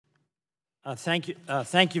Thank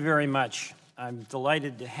you very much. I'm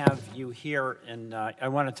delighted to have you here, and I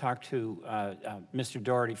want to talk to Mr.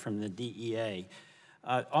 Doherty from the DEA.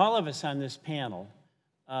 All of us on this panel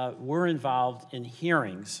were involved in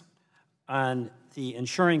hearings on the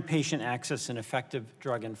Ensuring Patient Access and Effective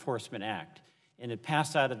Drug Enforcement Act, and it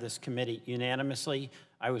passed out of this committee unanimously.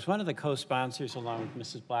 I was one of the co-sponsors along with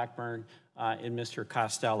Mrs. Blackburn and Mr.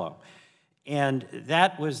 Costello. And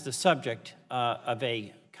that was the subject of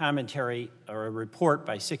a commentary or a report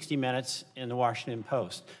by 60 Minutes in the Washington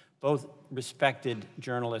Post, both respected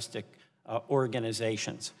journalistic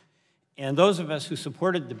organizations. And those of us who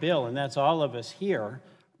supported the bill, and that's all of us here,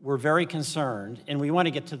 were very concerned, and we want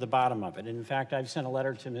to get to the bottom of it. And in fact, I've sent a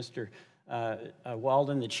letter to Mr.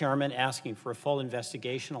 Walden, the chairman, asking for a full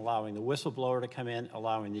investigation, allowing the whistleblower to come in,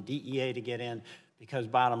 allowing the DEA to get in, because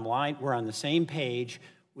bottom line, we're on the same page.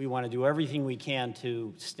 We want to do everything we can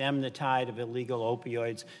to stem the tide of illegal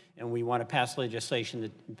opioids, and we want to pass legislation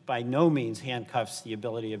that by no means handcuffs the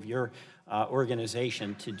ability of your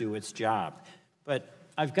organization to do its job. But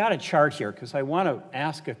I've got a chart here because I want to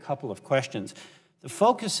ask a couple of questions. The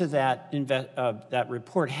focus of that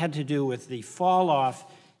report had to do with the fall off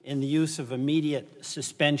in the use of immediate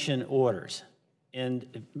suspension orders.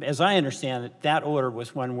 And as I understand it, that order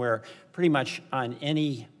was one where pretty much on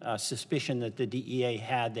any suspicion that the DEA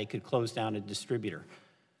had, they could close down a distributor.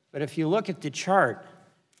 But if you look at the chart,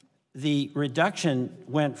 the reduction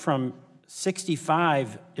went from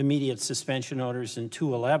 65 immediate suspension orders in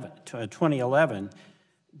 2011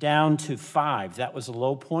 down to 5. That was a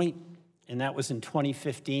low point, and that was in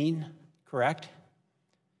 2015, correct?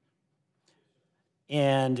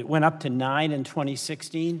 And it went up to 9 in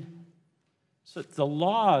 2016. So the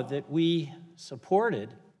law that we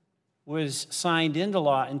supported was signed into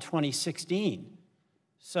law in 2016.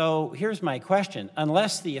 So here's my question.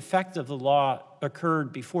 Unless the effect of the law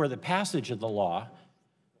occurred before the passage of the law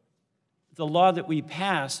that we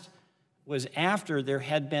passed was after there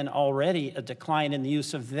had been already a decline in the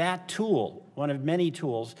use of that tool, one of many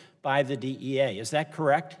tools, by the DEA. Is that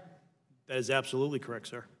correct? That is absolutely correct,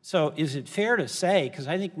 sir. So is it fair to say, because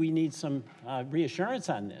I think we need some reassurance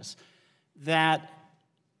on this, that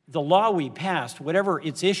the law we passed, whatever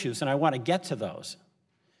its issues, and I want to get to those,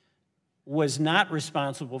 was not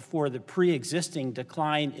responsible for the pre-existing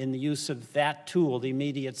decline in the use of that tool, the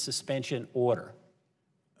immediate suspension order?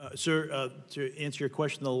 Sir, to answer your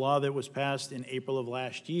question, the law that was passed in April of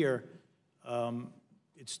last year,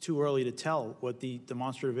 it's too early to tell what the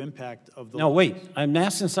demonstrative impact of the law. No, wait, I'm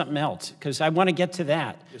asking something else, because I want to get to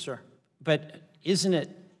that. Yes, sir. But isn't it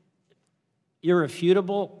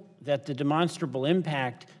irrefutable that the demonstrable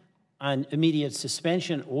impact on immediate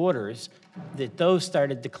suspension orders, that those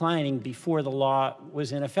started declining before the law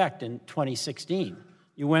was in effect in 2016?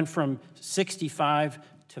 You went from 65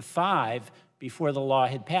 to 5 before the law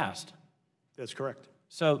had passed. That's correct.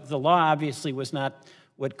 So the law obviously was not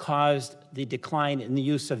what caused the decline in the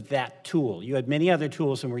use of that tool. You had many other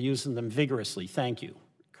tools and were using them vigorously. Thank you.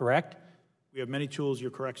 Correct? We have many tools.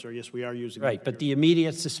 You're correct, sir. Yes, we are using them. Right, but the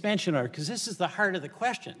immediate suspension order, because this is the heart of the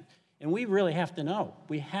question, and we really have to know.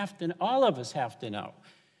 We have to, all of us have to know.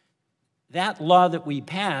 That law that we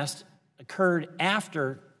passed occurred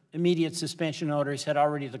after immediate suspension orders had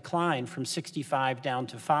already declined from 65 down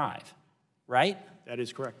to 5, right? That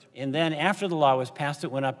is correct. And then after the law was passed,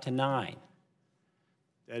 it went up to 9.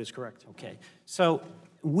 That is correct. Okay, so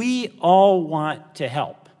we all want to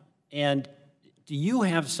help. And do you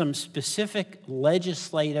have some specific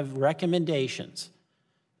legislative recommendations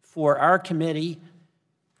for our committee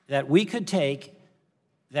that we could take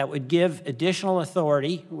that would give additional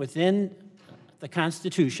authority within the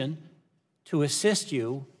Constitution to assist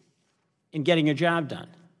you in getting your job done?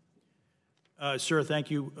 Sir,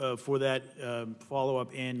 thank you for that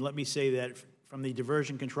follow-up. And let me say that from the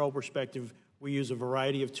diversion control perspective, we use a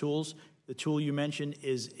variety of tools. The tool you mentioned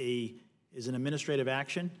is an administrative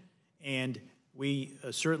action, and we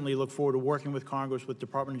certainly look forward to working with Congress, with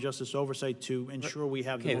Department of Justice oversight to ensure we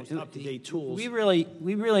have the most up-to-date tools. We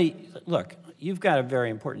really, look, you've got a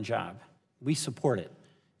very important job. We support it.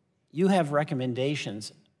 You have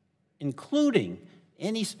recommendations, including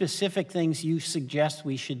any specific things you suggest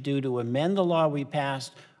we should do to amend the law we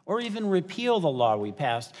passed or even repeal the law we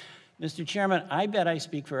passed. Mr. Chairman, I bet I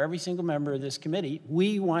speak for every single member of this committee.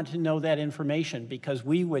 We want to know that information because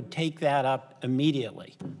we would take that up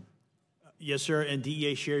immediately. Yes, sir, and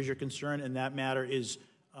DEA shares your concern, and that matter is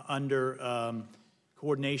under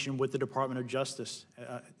coordination with the Department of Justice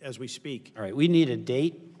as we speak. All right, we need a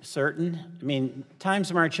date certain. I mean,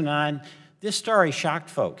 time's marching on. This story shocked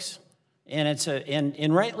folks. And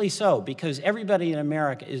and rightly so, because everybody in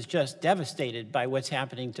America is just devastated by what's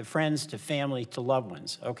happening to friends, to family, to loved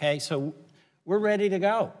ones, okay? So we're ready to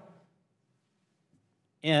go.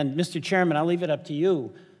 And Mr. Chairman, I'll leave it up to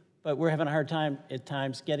you, but we're having a hard time at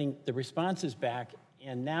times getting the responses back.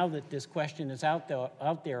 And now that this question is out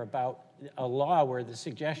there about a law where the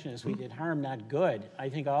suggestion is we did harm, not good, I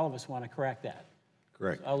think all of us want to correct that.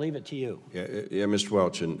 Correct. So I'll leave it to you. Yeah, Mr.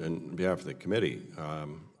 Welch, and on behalf of the committee,